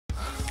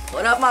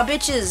What up, my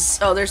bitches?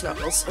 Oh, there's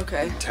Knuckles.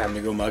 Okay. Time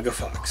to go mug a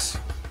fox.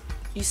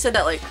 You said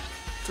that like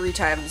 3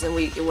 times, and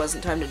it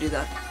wasn't time to do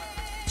that.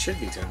 It should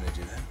be time to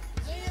do that.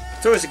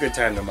 It's always a good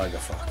time to mug a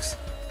fox.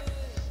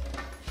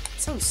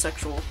 It sounds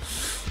sexual.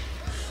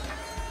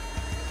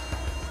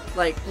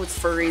 Like, with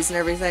furries and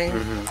everything.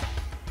 Mm-hmm.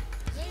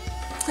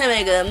 I'm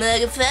gonna go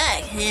mug a fox.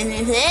 I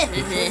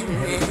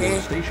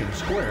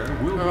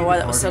don't know why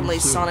that was suddenly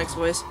Sonic's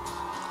voice.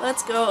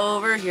 Let's go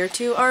over here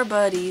to our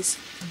buddies.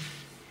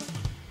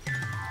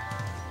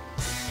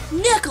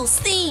 Knuckles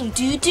theme,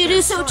 do do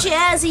do, so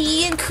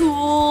jazzy and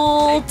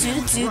cool,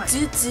 do do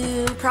do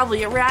do.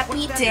 Probably a rat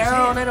beat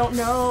down, I don't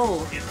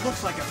know. It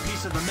looks like a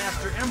piece of the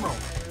Master Emerald.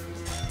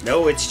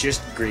 No, it's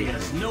just green. He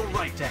has no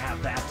right to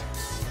have that.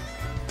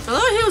 I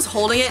thought he was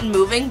holding it and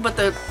moving, but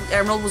the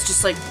emerald was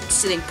just like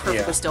sitting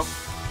perfectly still.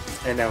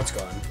 And now it's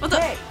gone. What the?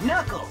 Hey,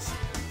 Knuckles!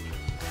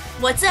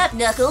 What's up,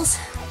 Knuckles?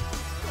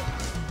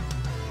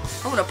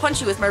 I'm gonna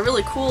punch you with my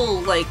really cool,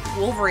 like,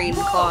 Wolverine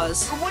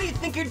claws. What do you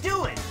think you're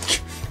doing?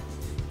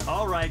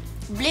 All right.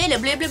 Blah, blah,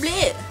 blah, blah,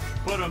 blah.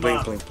 Put him Blink,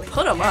 up. blink, blink.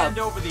 Put him up. Hand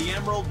over the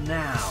emerald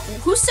now.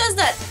 Who says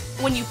that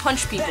when you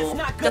punch people?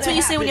 That's what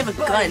you say when you have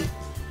a gun.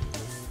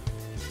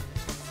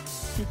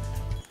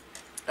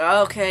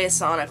 Okay,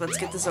 Sonic, let's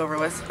get this over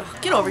with. Oh,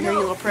 get over here, you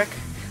little prick.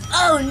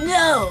 Oh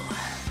no!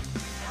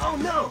 Oh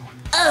no!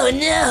 Oh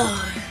no!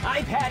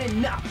 I've had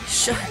enough.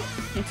 Shut.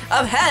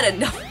 I've had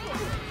enough.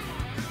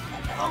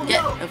 Oh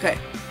Yeah. no! Okay.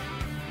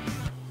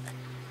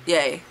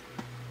 Yay,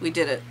 we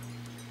did it.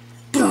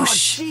 Oh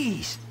Boosh.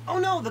 jeez! Oh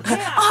no, the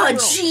chaos! Oh emerald.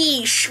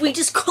 jeez, we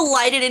just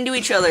collided into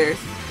each other.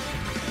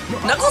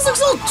 Knuckles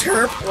looks all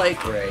derp.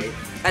 Like, Right.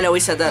 I know we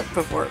said that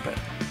before, but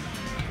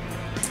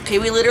okay,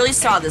 we literally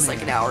saw this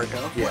like an hour ago.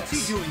 What's he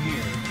Yes. doing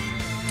here?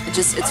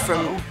 It's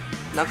from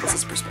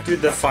Knuckles' perspective.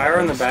 Dude, the fire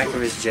on the back of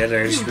his jet,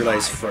 I just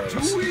realized froze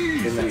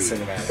in that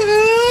cinematic.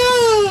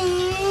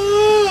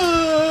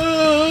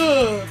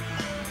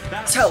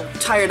 That's how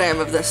tired I am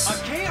of this.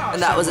 A chaos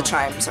And that was a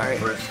emerald. chime, sorry.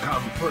 First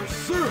come,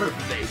 first serve,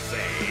 they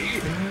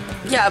say.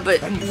 Yeah,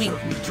 but And you we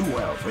serve me too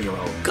well for your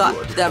own got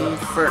good. them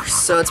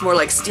first, so it's more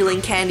like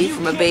stealing candy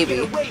from a Can't baby.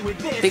 get away with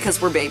this.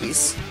 Because we're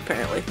babies,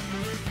 apparently.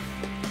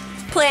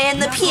 Playing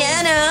the Knuckles,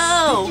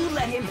 piano! Did you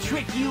let him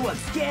trick you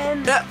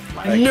again?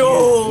 Like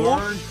No! you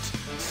weren't.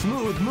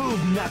 Smooth move,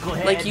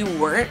 knucklehead. Like you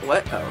weren't?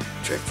 What? Oh,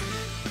 tricked.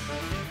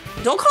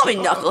 Don't call me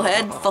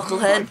knucklehead,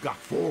 fucklehead. I've got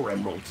 4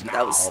 emeralds now.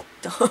 That was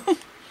dumb.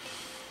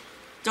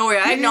 Don't worry,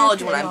 I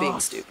acknowledge when I'm being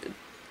stupid.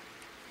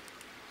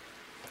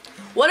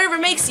 Whatever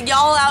makes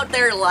y'all out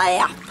there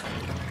laugh.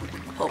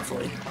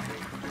 Hopefully.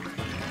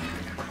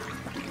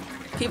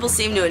 People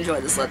seem to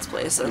enjoy this Let's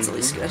Play, so that's at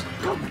least good.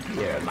 Come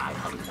here, my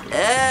hunter.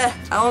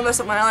 I won't mess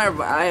up my other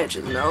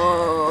badges.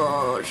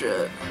 No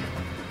shit.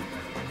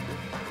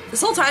 This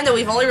whole time that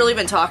we've only really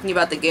been talking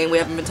about the game, we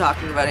haven't been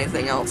talking about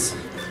anything else.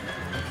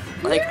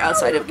 Like,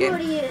 outside of game. No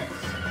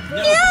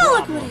Yeah,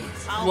 look problem. what it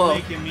is. I'll Whoa.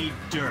 make him eat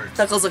dirt.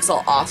 Knuckles looks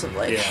all awesome,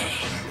 like, Yeah.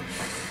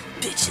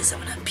 bitches, I'm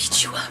gonna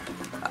beat you up.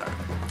 I don't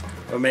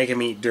know. Or make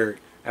him eat dirt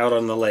out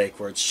on the lake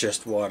where it's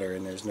just water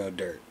and there's no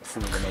dirt for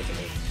me to make him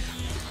eat.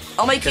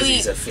 I'll make you Because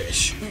he's eat a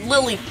fish.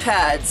 lily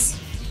pads.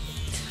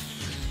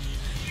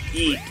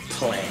 Eat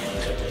plant.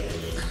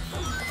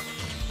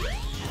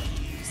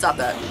 Stop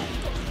that.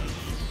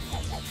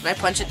 Can I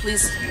punch it,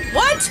 please?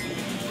 What?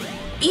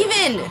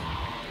 Even!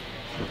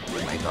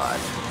 Oh my god,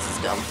 this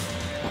is dumb.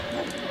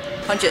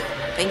 Punch it.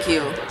 Thank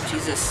you.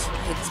 Jesus, I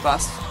hate this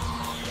boss.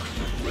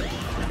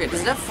 Okay,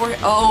 does it have 4?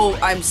 Oh,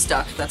 I'm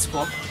stuck. That's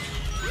cool.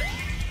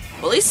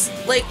 Well, at least,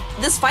 like,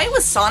 this fight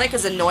with Sonic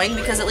is annoying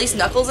because at least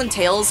Knuckles and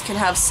Tails can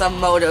have some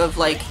mode of,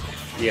 like,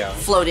 Yeah.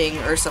 floating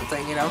or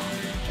something, you know,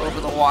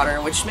 over the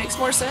water, which makes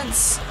more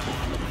sense.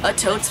 A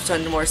toad's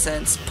ton more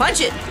sense.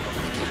 Punch it!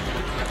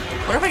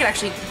 What if I could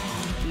actually...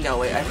 No,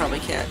 wait, I probably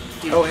can't.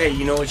 Do... Oh, hey,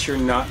 you know what you're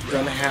not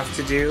gonna have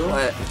to do?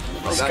 What?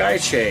 Oh, God. Sky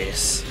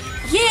chase.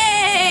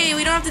 Yay!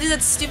 We don't have to do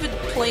that stupid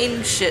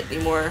plane shit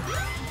anymore.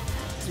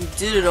 We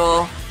did it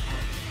all.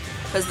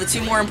 Because the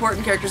 2 more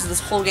important characters of this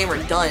whole game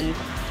are done.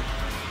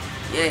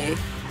 Yay.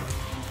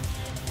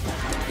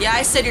 Yeah,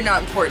 I said you're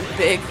not important,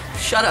 Big.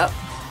 Shut up.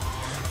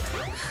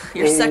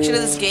 Your section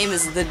of this game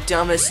is the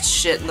dumbest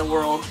shit in the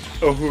world.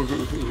 Oh.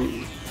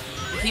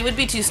 He would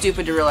be too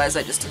stupid to realize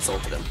I just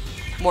insulted him.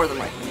 More than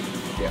likely.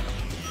 Yeah.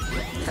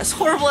 As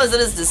horrible as it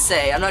is to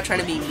say, I'm not trying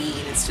to be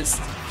mean, it's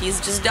just, he's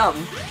just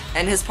dumb.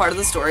 And his part of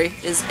the story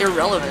is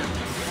irrelevant.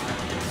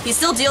 He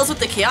still deals with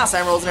the Chaos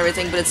Emeralds and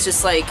everything, but it's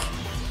just like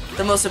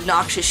the most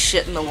obnoxious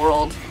shit in the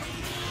world.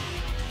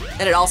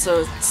 And it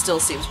also still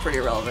seems pretty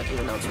irrelevant,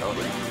 even though it's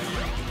relevant.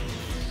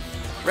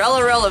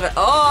 Irrelevant.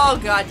 Oh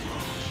god.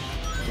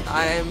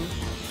 Can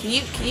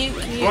you?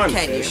 Come on,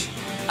 fish.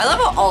 I love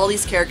how all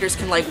these characters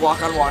can like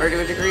walk on water to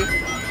a degree.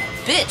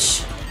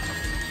 Bitch.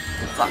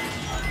 Fuck.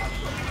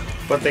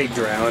 But they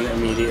drown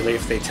immediately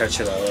if they touch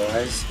it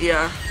otherwise.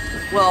 Yeah.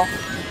 Well,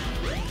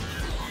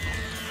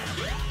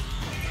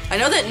 I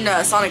know that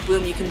in Sonic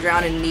Boom you can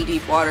drown in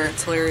knee-deep water.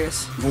 It's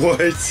hilarious.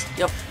 What?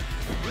 Yep.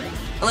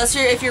 Unless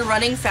if you're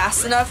running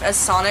fast enough as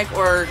Sonic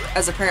or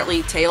as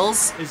apparently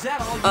Tails, Is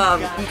that all you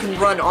got? you can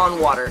run on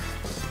water.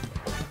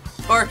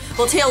 Or,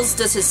 well, Tails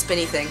does his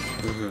spinny thing.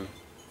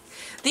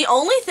 The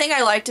only thing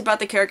I liked about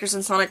the characters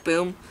in Sonic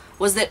Boom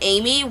was that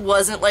Amy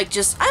wasn't like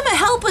just, I'm a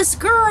helpless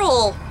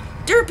girl!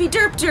 Derpy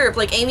derp derp!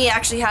 Like, Amy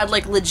actually had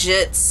like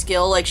legit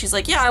skill. Like, she's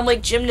like, yeah, I'm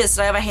like gymnast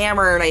and I have a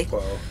hammer and I,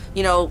 Whoa.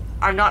 you know,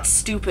 I'm not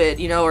stupid,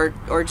 you know,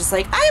 or just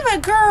like, I'm a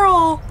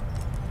girl!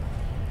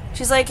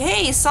 She's like,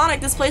 hey,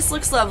 Sonic, this place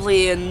looks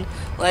lovely, and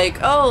like,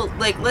 oh,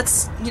 like,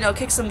 let's, you know,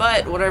 kick some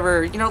butt,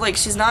 whatever. You know, like,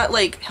 she's not,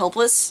 like,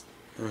 helpless.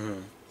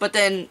 But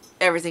then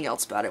everything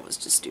else about it was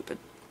just stupid.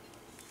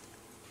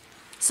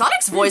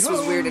 Sonic's voice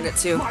was weird in it,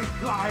 too. My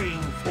flying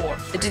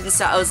force. It didn't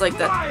sound, I was like,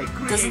 that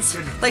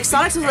doesn't, like,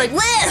 Sonic's was like,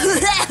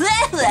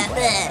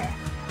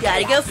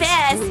 gotta go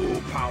fast.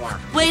 True power.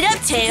 Wait up,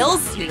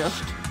 Tails, you know.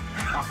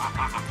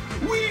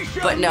 We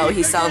shall But no, meet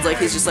he sounds like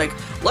he's just like,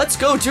 let's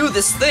go do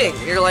this thing.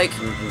 And you're like,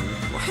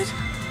 what?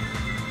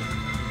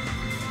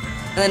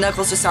 And then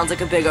Knuckles just sounds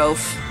like a big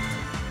oaf.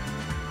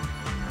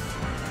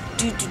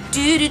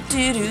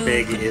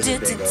 Big is a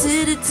big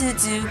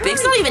oaf.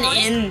 Big's not even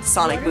in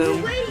Sonic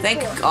Boom.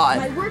 Thank My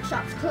God.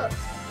 workshop's cooked.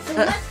 So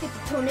let's get the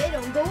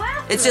tornado and go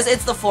after It's just,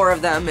 it's the four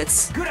of them.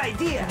 It's Good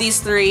idea. these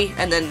three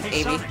and then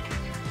Hey, Amy. Sonic,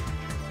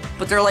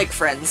 But they're like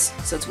friends,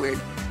 so it's weird.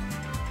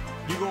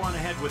 you go on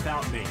ahead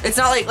without me. It's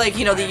not like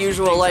you know, the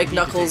usual, like,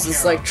 Knuckles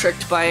is, like,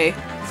 tricked by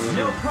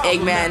No problem,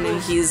 Eggman and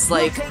Knuckles. he's,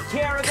 We'll like, take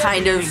care of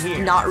kind of everything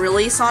here. not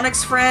really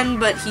Sonic's friend,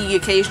 but he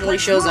occasionally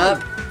shows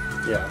up.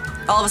 Yeah.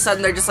 All of a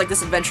sudden, they're just like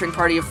this adventuring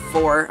party of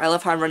four. I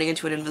love how I'm running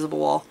into an invisible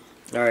wall.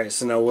 Alright,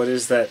 so now what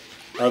is that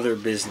other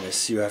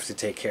business you have to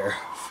take care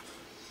of?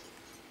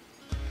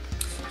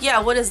 Yeah,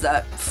 what is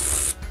that?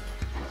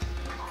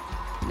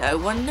 No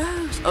one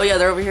knows. Oh yeah,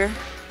 they're over here.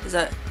 Is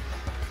that...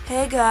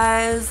 Hey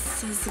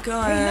guys, how's it Hey,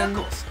 going?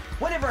 Knuckles,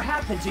 whatever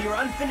happened to your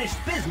unfinished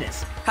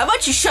business? How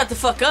about you shut the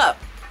fuck up?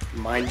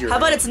 Mind your How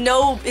about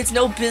own. it's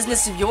no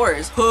business of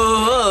yours?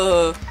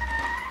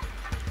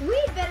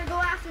 We'd better go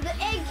after the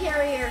egg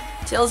carrier.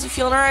 Tails, you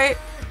feeling alright?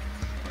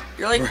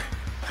 You're like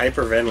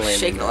Hyperventilating.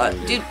 shaking a lot.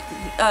 Dude,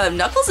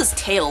 Knuckles'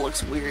 tail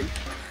looks weird.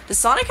 Does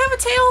Sonic have a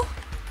tail?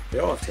 They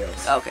all have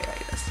tails. Okay, yeah,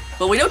 he does.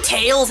 But we know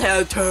Tails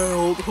have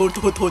tails.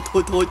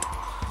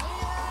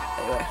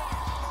 Anyway.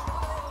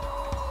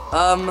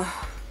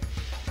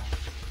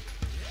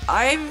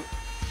 I'm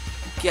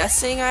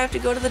guessing I have to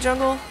go to the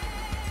jungle.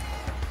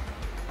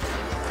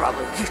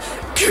 Probably.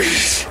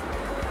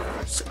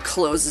 So it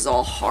closes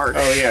all hard.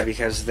 Oh yeah,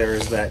 because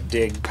there's that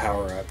dig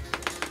power-up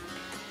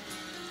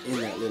in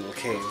that little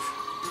cave.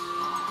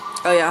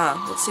 Oh yeah,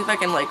 huh? Let's see if I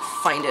can like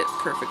find it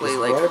perfectly, It's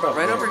like right about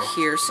over there.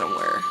 here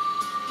somewhere.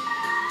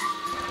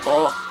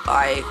 Oh,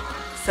 I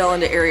fell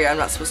into area I'm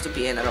not supposed to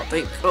be in, I don't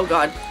think. Oh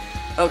god.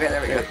 Okay,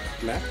 there we go. Okay,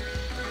 map?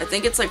 I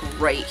think it's like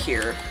right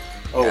here.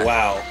 Oh Yeah.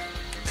 wow.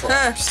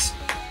 Props.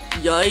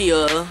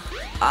 Yeah.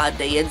 Ah,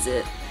 that's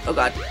it. Oh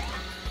god.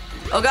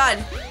 Oh god.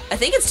 I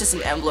think it's just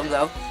an emblem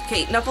though.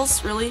 Okay,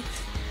 Knuckles, really?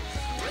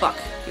 Fuck,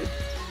 dude.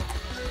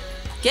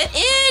 Get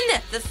in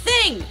the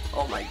thing!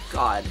 Oh my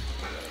god.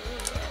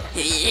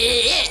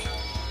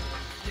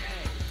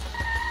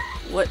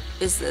 What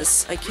is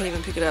this? I can't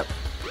even pick it up.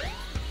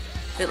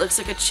 It looks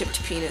like a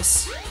chipped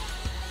penis.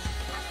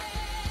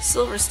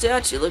 Silver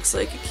statue looks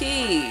like a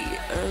key.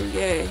 Oh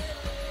yay.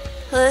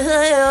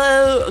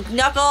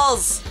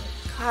 Knuckles!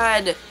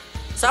 God.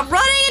 Stop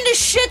running into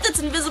shit that's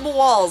invisible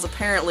walls,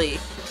 apparently.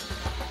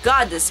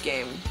 God, this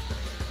game.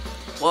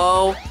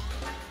 Whoa.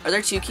 Are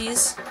there two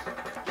keys?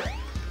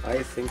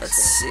 I think Let's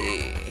so.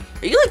 see.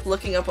 Are you like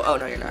looking up? Oh,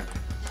 no, you're not.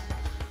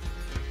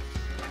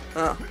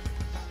 Oh.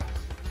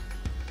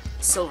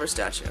 Silver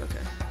statue, okay.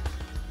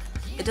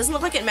 It doesn't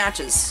look like it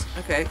matches.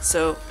 Okay,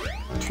 so.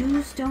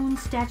 Two stone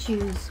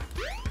statues.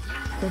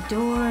 The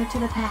door to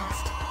the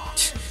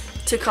past.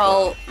 To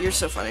call. You're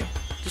so funny.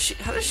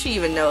 How does she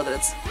even know that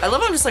it's. I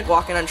love how I'm just like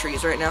walking on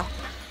trees right now.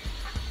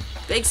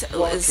 Big.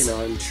 Walking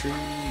on trees.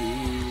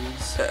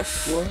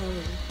 Whoa.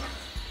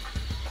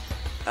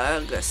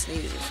 I'm gonna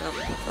sneeze or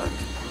something.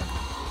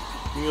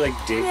 Fuck. You like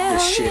dig the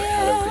shit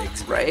out of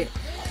Big's bed. Right?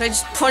 Can I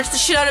just punch the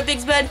shit out of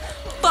Big's bed?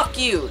 Fuck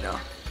you! No.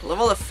 I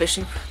love all the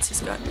fishing rods he's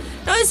got.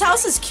 No, his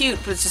house is cute,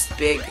 but it's just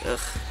big. Ugh.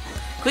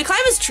 Can we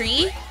climb his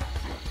tree?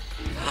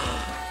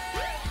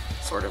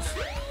 Sort of.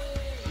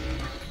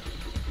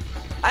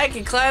 I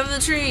can climb the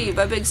tree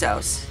by Big's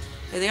house.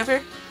 Anything up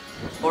here?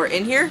 Or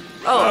in here?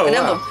 Oh, Oh, an wow.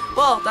 emblem.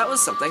 Well, that was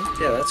something.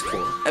 Yeah, that's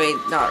cool. I mean,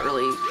 not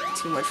really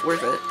too much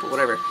worth it, but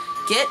whatever.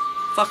 Get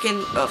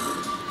fucking...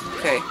 Ugh.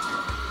 Okay.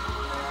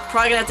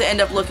 Probably gonna have to end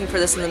up looking for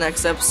this in the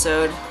next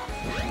episode,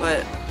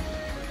 but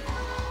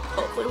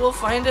hopefully we'll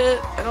find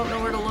it. I don't know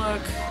where to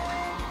look.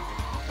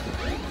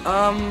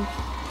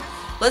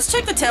 Let's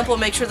check the temple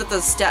and make sure that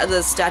the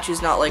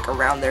statue's not like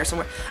around there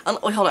somewhere.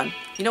 Wait, hold on.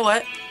 You know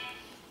what?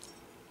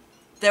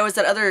 There was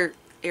that other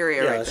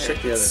area Yeah, right let's there.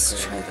 check the other Let's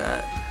thing. try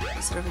that.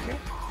 Is it over here?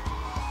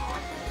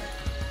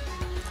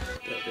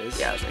 There it is.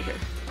 Yeah, it's right here.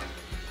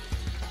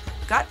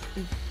 Got.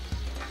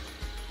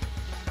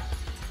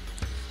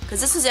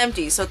 Because this is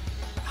empty, so.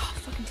 Oh,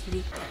 fucking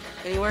kitty.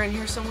 Anywhere in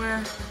here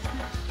somewhere?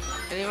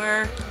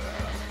 Anywhere?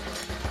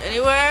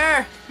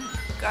 Anywhere?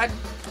 God.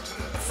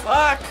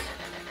 Fuck.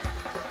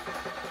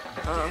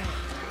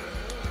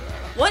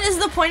 What is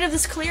the point of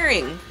this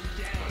clearing?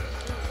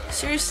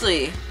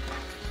 Seriously.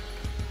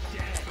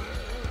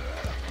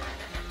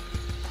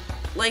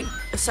 Like,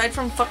 aside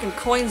from fucking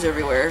coins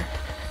everywhere,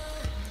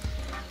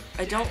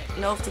 I don't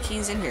know if the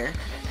key's in here.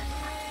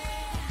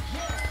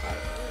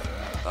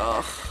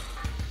 Ugh.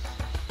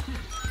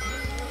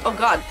 Oh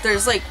god,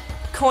 there's like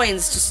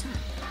coins just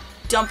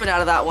dumping out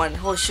of that one.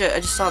 Holy shit, I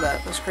just saw that.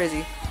 That was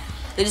crazy.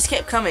 They just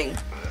kept coming.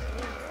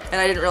 And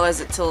I didn't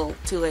realize it till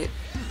too late.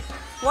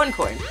 1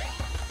 coin.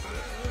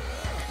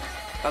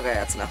 Okay,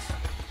 that's enough.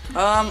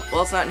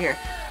 Well, it's not in here.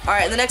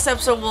 Alright, in the next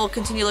episode, we'll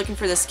continue looking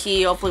for this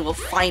key. Hopefully, we'll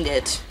find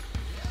it.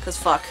 Because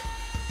fuck.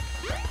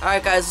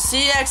 Alright, guys, we'll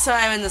see you next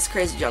time in this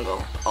crazy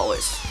jungle.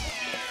 Always.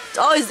 It's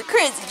always the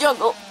crazy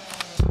jungle.